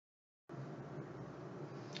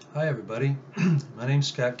Hi everybody, my name is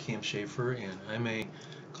Scott Schaefer and I'm a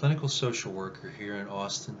clinical social worker here in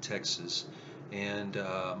Austin, Texas. And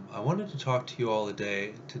I wanted to talk to you all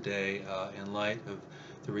today in light of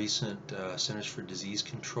the recent Centers for Disease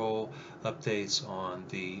Control updates on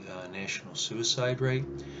the national suicide rate.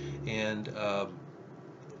 And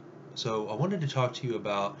so I wanted to talk to you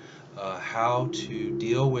about how to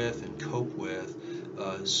deal with and cope with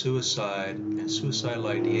suicide and suicidal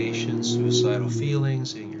ideation, suicidal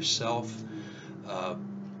feelings in yourself. Uh,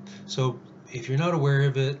 so if you're not aware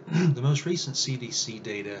of it, the most recent CDC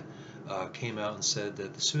data came out and said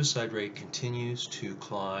that the suicide rate continues to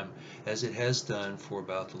climb as it has done for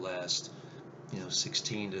about the last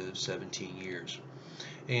 16 to 17 years.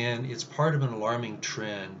 And it's part of an alarming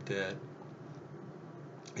trend that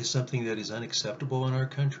is something that is unacceptable in our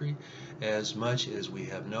country, as much as we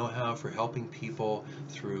have know-how for helping people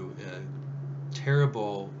through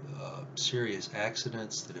terrible, serious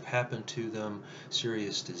accidents that have happened to them,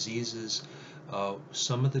 serious diseases.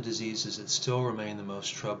 Some of the diseases that still remain the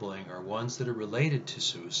most troubling are ones that are related to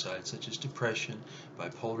suicide, such as depression,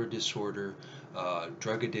 bipolar disorder,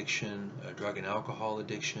 drug addiction, drug and alcohol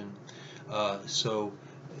addiction. So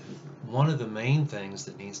one of the main things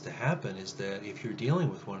that needs to happen is that if you're dealing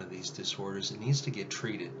with one of these disorders, it needs to get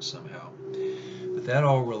treated somehow. But that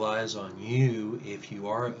all relies on you, if you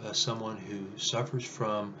are someone who suffers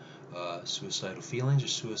from suicidal feelings or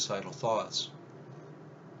suicidal thoughts,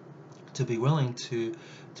 to be willing to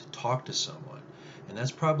talk to someone. And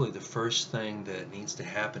that's probably the first thing that needs to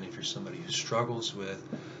happen if you're somebody who struggles with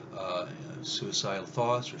suicidal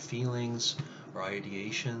thoughts or feelings or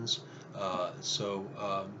ideations.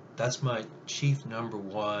 That's my chief number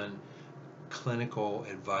one clinical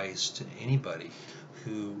advice to anybody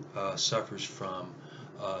who suffers from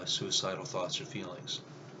suicidal thoughts or feelings.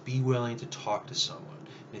 Be willing to talk to someone.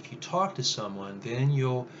 And if you talk to someone, then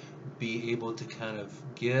you'll be able to kind of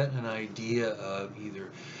get an idea of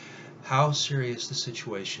either how serious the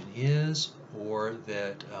situation is, or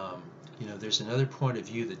that there's another point of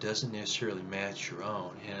view that doesn't necessarily match your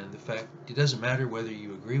own. And the fact, it doesn't matter whether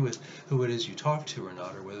you agree with who it is you talk to or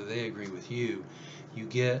not, or whether they agree with you. You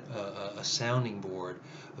get a sounding board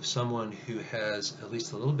of someone who has at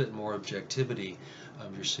least a little bit more objectivity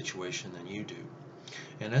of your situation than you do.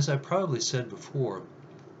 And as I probably said before,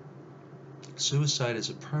 suicide is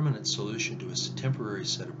a permanent solution to a temporary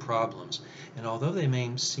set of problems, and although they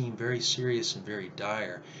may seem very serious and very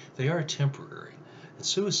dire, they are temporary. And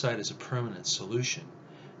suicide is a permanent solution,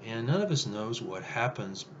 and none of us knows what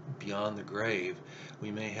happens beyond the grave.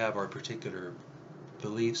 We may have our particular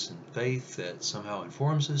beliefs and faith that somehow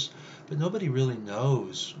informs us, but nobody really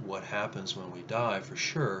knows what happens when we die for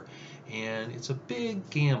sure. And it's a big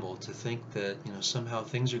gamble to think that somehow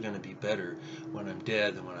things are going to be better when I'm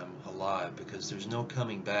dead than when I'm alive, because there's no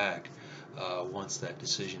coming back once that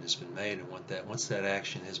decision has been made, and once that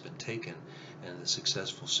action has been taken and the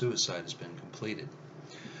successful suicide has been completed.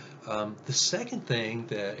 The second thing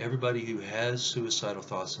that everybody who has suicidal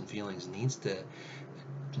thoughts and feelings needs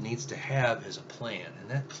to have is a plan.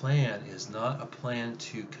 And that plan is not a plan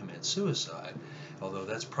to commit suicide, although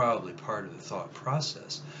that's probably part of the thought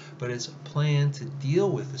process, but it's a plan to deal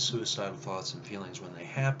with the suicidal thoughts and feelings when they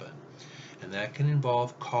happen. And that can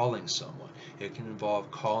involve calling someone. It can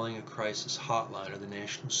involve calling a crisis hotline or the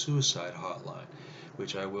National Suicide Hotline,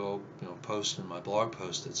 which I will post in my blog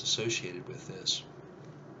post that's associated with this.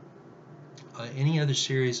 Any other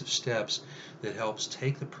series of steps that helps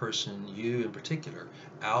take the person, you in particular,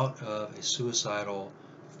 out of a suicidal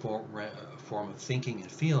form of thinking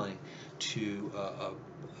and feeling to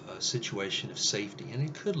a situation of safety. And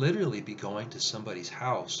it could literally be going to somebody's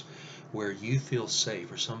house where you feel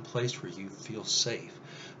safe, or some place where you feel safe.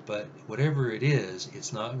 But whatever it is,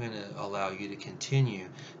 it's not going to allow you to continue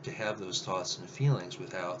to have those thoughts and feelings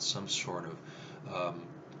without some sort of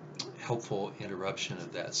helpful interruption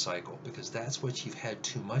of that cycle, because that's what you've had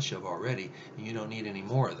too much of already, and you don't need any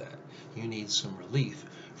more of that. You need some relief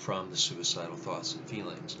from the suicidal thoughts and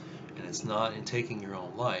feelings, and it's not in taking your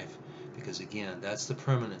own life, because again, that's the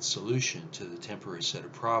permanent solution to the temporary set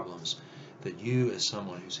of problems that you, as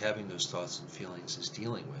someone who's having those thoughts and feelings, is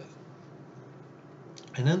dealing with.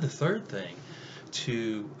 And then the third thing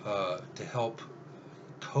to help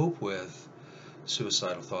cope with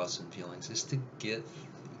suicidal thoughts and feelings is to get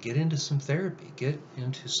into some therapy, get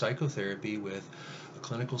into psychotherapy with a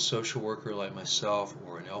clinical social worker like myself,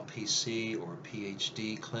 or an LPC or a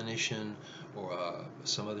PhD clinician, or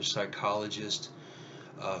some other psychologist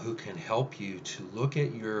who can help you to look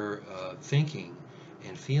at your thinking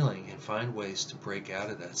and feeling and find ways to break out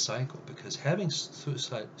of that cycle, because having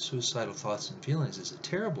suicidal thoughts and feelings is a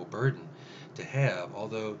terrible burden to have,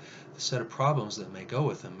 although the set of problems that may go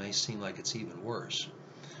with them may seem like it's even worse.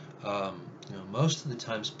 Most of the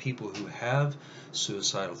times people who have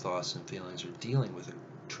suicidal thoughts and feelings are dealing with a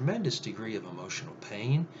tremendous degree of emotional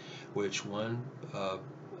pain, which one um,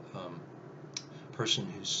 person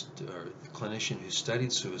or clinician who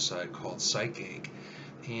studied suicide called psychache,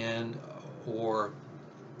 and or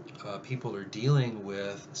people are dealing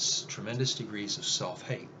with tremendous degrees of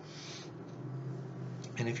self-hate.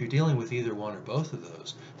 And if you're dealing with either one or both of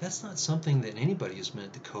those, that's not something that anybody is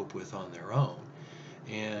meant to cope with on their own.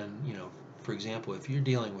 And, for example, if you're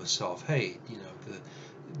dealing with self-hate,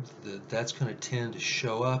 that's going to tend to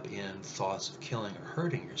show up in thoughts of killing or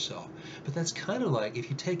hurting yourself. But that's kind of like, if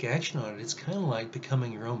you take action on it, it's kind of like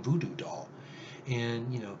becoming your own voodoo doll.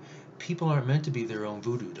 And, people aren't meant to be their own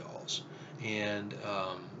voodoo dolls. And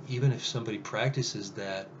even if somebody practices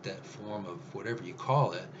that form of whatever you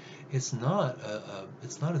call it, it's not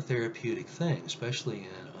a therapeutic thing, especially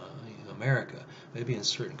in America. Maybe in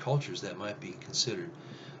certain cultures that might be considered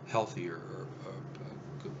healthier or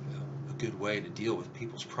a good way to deal with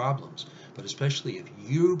people's problems. But especially if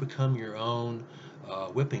you become your own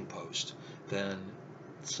whipping post, then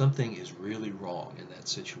something is really wrong in that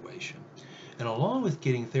situation. And along with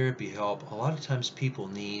getting therapy help, a lot of times people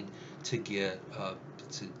need to get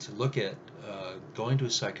to look at going to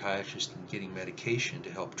a psychiatrist and getting medication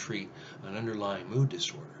to help treat an underlying mood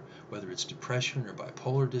disorder, whether it's depression or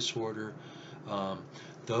bipolar disorder.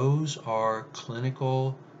 Those are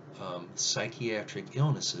clinical psychiatric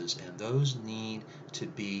illnesses, and those need to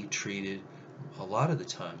be treated a lot of the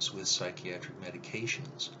times with psychiatric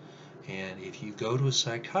medications. And if you go to a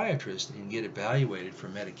psychiatrist and get evaluated for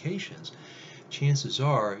medications, chances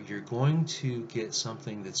are you're going to get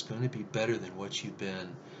something that's going to be better than what you've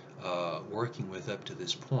been working with up to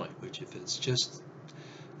this point, which, if it's just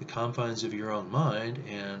the confines of your own mind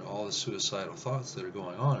and all the suicidal thoughts that are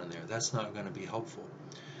going on in there, that's not going to be helpful.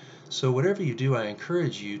 So whatever you do, I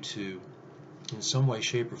encourage you to, in some way,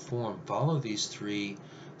 shape, or form, follow these 3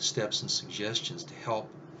 steps and suggestions to help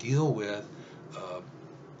deal with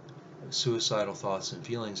suicidal thoughts and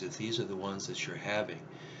feelings if these are the ones that you're having.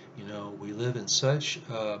 We live in such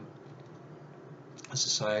a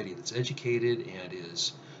society that's educated and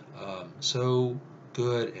is so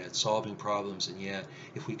good at solving problems, and yet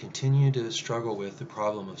if we continue to struggle with the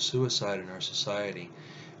problem of suicide in our society,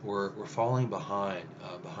 we're falling behind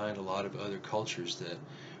a lot of other cultures that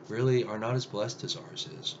really are not as blessed as ours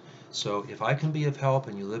is. So if I can be of help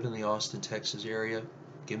and you live in the Austin, Texas area,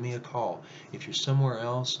 give me a call. If you're somewhere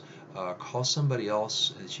else, call somebody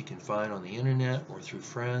else that you can find on the internet or through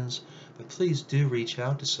friends. But please do reach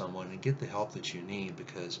out to someone and get the help that you need,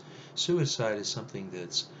 because suicide is something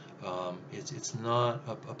that's it's not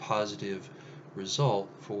a positive result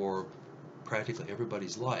for practically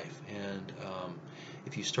everybody's life. And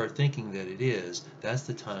if you start thinking that it is, that's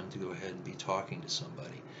the time to go ahead and be talking to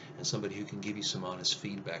somebody, and somebody who can give you some honest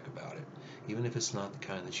feedback about it, even if it's not the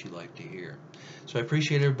kind that you like to hear. So I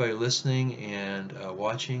appreciate everybody listening and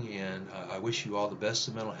watching, and I wish you all the best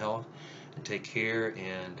of mental health, and take care,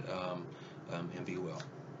 and be well.